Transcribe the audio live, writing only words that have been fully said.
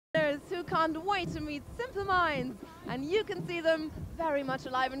can't wait to meet Simple Minds, and you can see them very much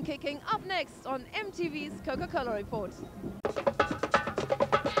alive and kicking up next on MTV's Coca-Cola Report.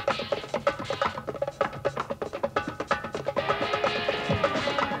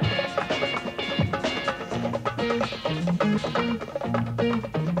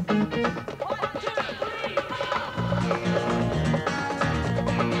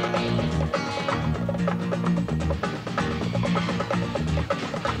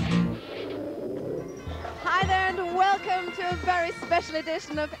 Hi there and welcome to a very special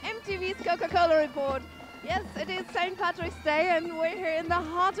edition of MTV's Coca-Cola Report. Yes, it is St. Patrick's Day and we're here in the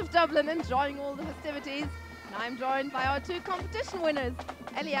heart of Dublin enjoying all the festivities. And I'm joined by our two competition winners,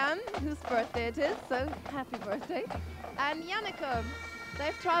 Eliane, whose birthday it is, so happy birthday, and Janneke.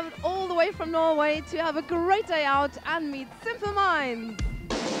 They've travelled all the way from Norway to have a great day out and meet Simple Minds.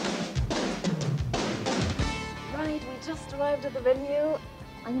 Right, we just arrived at the venue.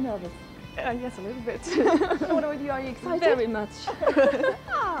 Are you nervous? Yes, a little bit. What about you? Are you excited? Very much.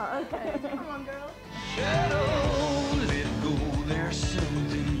 Ah, okay. Come on, girl. Shadow, let go, there's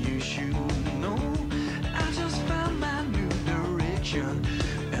something you should know. I just found my new direction,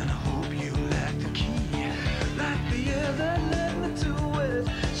 and I hope you like the key. Like the air that led me to it,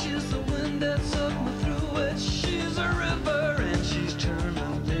 she's the wind that sucked me through it. She's a river, and she's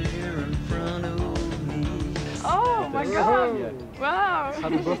turning there in front of me. Oh my God! Wow!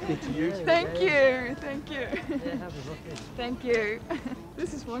 Happy birthday to you. Thank you, thank you. Yeah, happy birthday. Thank you.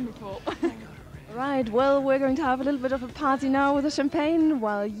 This is wonderful. Right, well, we're going to have a little bit of a party now with the champagne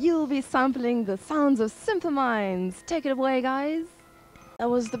while you'll be sampling the sounds of Simple Minds. Take it away, guys. That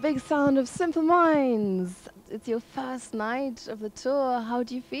was the big sound of Simple Minds. It's your first night of the tour. How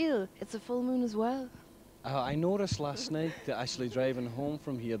do you feel? It's a full moon as well. I noticed last night, that actually driving home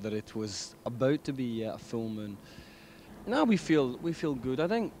from here, that it was about to be a full moon. Now we feel good. I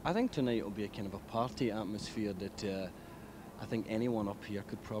think tonight will be a kind of a party atmosphere that I think anyone up here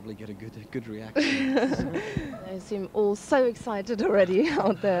could probably get a good reaction. They seem all so excited already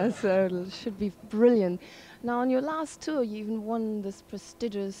out there, so it should be brilliant. Now, on your last tour, you even won this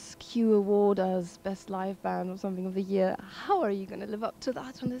prestigious Q Award as Best Live Band or something of the Year. How are you going to live up to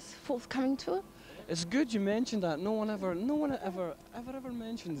that on this forthcoming tour? It's good you mentioned that. No one ever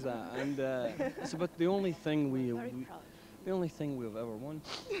mentions that, and it's about the only thing the only thing we've ever won.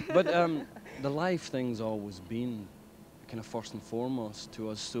 But the live thing's always been kind of first and foremost to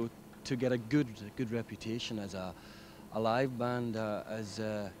us. So to get a good reputation as a live band is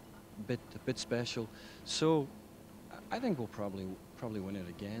a bit special. So I think we'll probably win it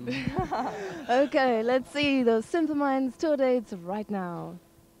again. Okay, let's see those Simple Minds tour dates right now.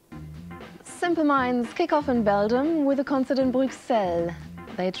 Simple Minds kick off in Belgium with a concert in Bruxelles.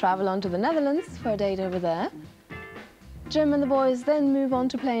 They travel on to the Netherlands for a date over there. Jim and the boys then move on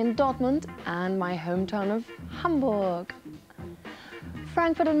to play in Dortmund and my hometown of Hamburg.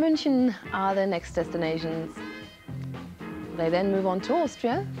 Frankfurt and München are their next destinations. They then move on to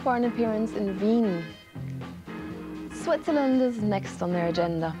Austria for an appearance in Wien. Switzerland is next on their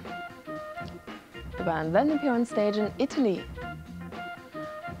agenda. The band then appear on stage in Italy.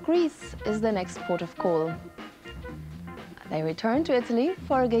 Greece is their next port of call. They return to Italy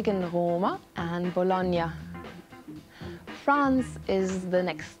for a gig in Roma and Bologna. France is the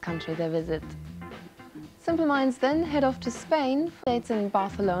next country they visit. Simple Minds then head off to Spain for dates in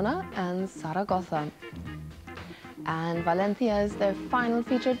Barcelona and Zaragoza. And Valencia is their final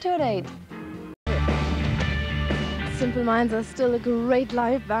featured tour date. Simple Minds are still a great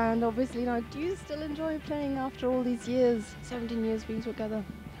live band, obviously. Now, do you still enjoy playing after all these years, 17 years being together?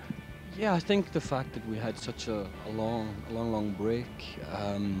 Yeah, I think the fact that we had such a long break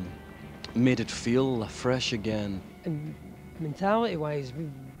made it feel fresh again. And mentality-wise,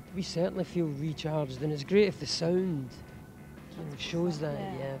 we certainly feel recharged, and it's great if the sound kind of shows that.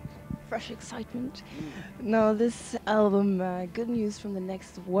 Yeah. Fresh excitement. Now, this album, Good News from the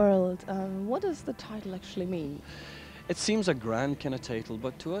Next World, what does the title actually mean? It seems a grand kind of title,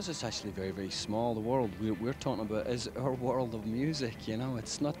 but to us it's actually very small. The world we're talking about is our world of music, you know.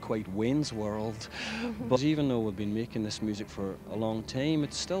 It's not quite Wayne's World. But even though we've been making this music for a long time,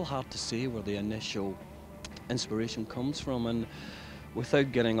 it's still hard to say where the initial inspiration comes from. And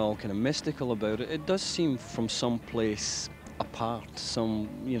without getting all kind of mystical about it, it does seem from some place apart, some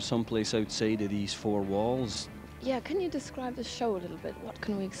place outside of these four walls. Yeah, can you describe the show a little bit? What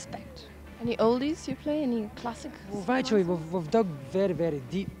can we expect? Any oldies you play? Any classic? We've dug very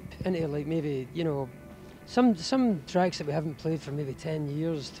deep into, like, maybe, you know, some tracks that we haven't played for maybe 10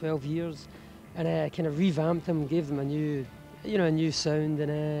 years, 12 years, and kind of revamped them, gave them a new sound,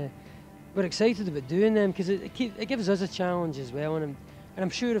 and we're excited about doing them because it gives us a challenge as well, and And I'm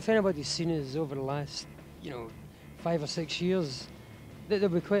sure if anybody's seen us over the last, 5 or 6 years, there'll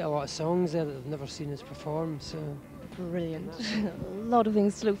be quite a lot of songs there that they've never seen us perform. So Brilliant. A lot of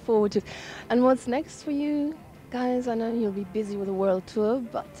things to look forward to. And what's next for you guys? I know you'll be busy with a world tour,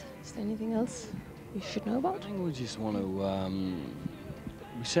 but is there anything else we should know I about? think we just want to,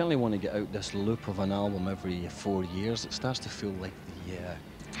 we certainly want to get out this loop of an album every 4 years. It starts to feel like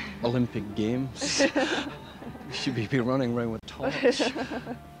the Olympic Games. We should be running around with torch.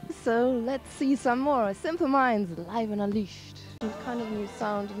 So let's see some more Simple Minds live and unleashed. Kind of new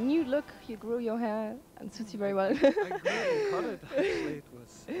sound, new look. You grew your hair and suits you very well. I grew and cut it. Actually,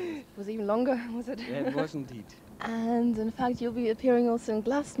 It was even longer, was it? Yeah, it was indeed. And in fact, you'll be appearing also in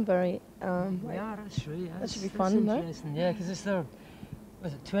Glastonbury. yeah, that's right. That should be That's fun, no? interesting. Yeah, because it's their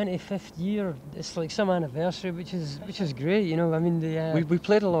 25th year. It's like some anniversary, which is great. I mean, We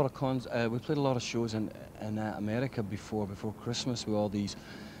played a lot of we played a lot of shows in America before Christmas with all these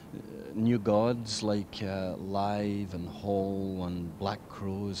new gods like Live and Hall and Black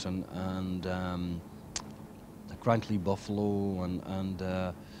Crows and the Grantley Buffalo and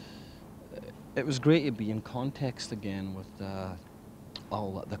it was great to be in context again with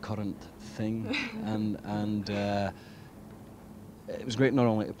all the current thing and it was great not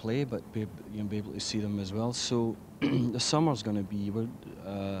only to play but be able to see them as well. So the summer's going to be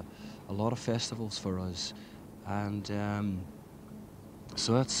a lot of festivals for us, and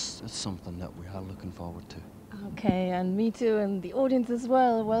so that's something that we are looking forward to. Okay, and me too, and the audience as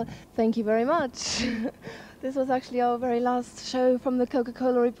well. Well, thank you very much. This was actually our very last show from the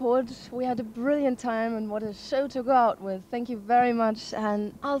Coca-Cola Report. We had a brilliant time, and what a show to go out with. Thank you very much,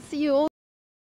 and I'll see you all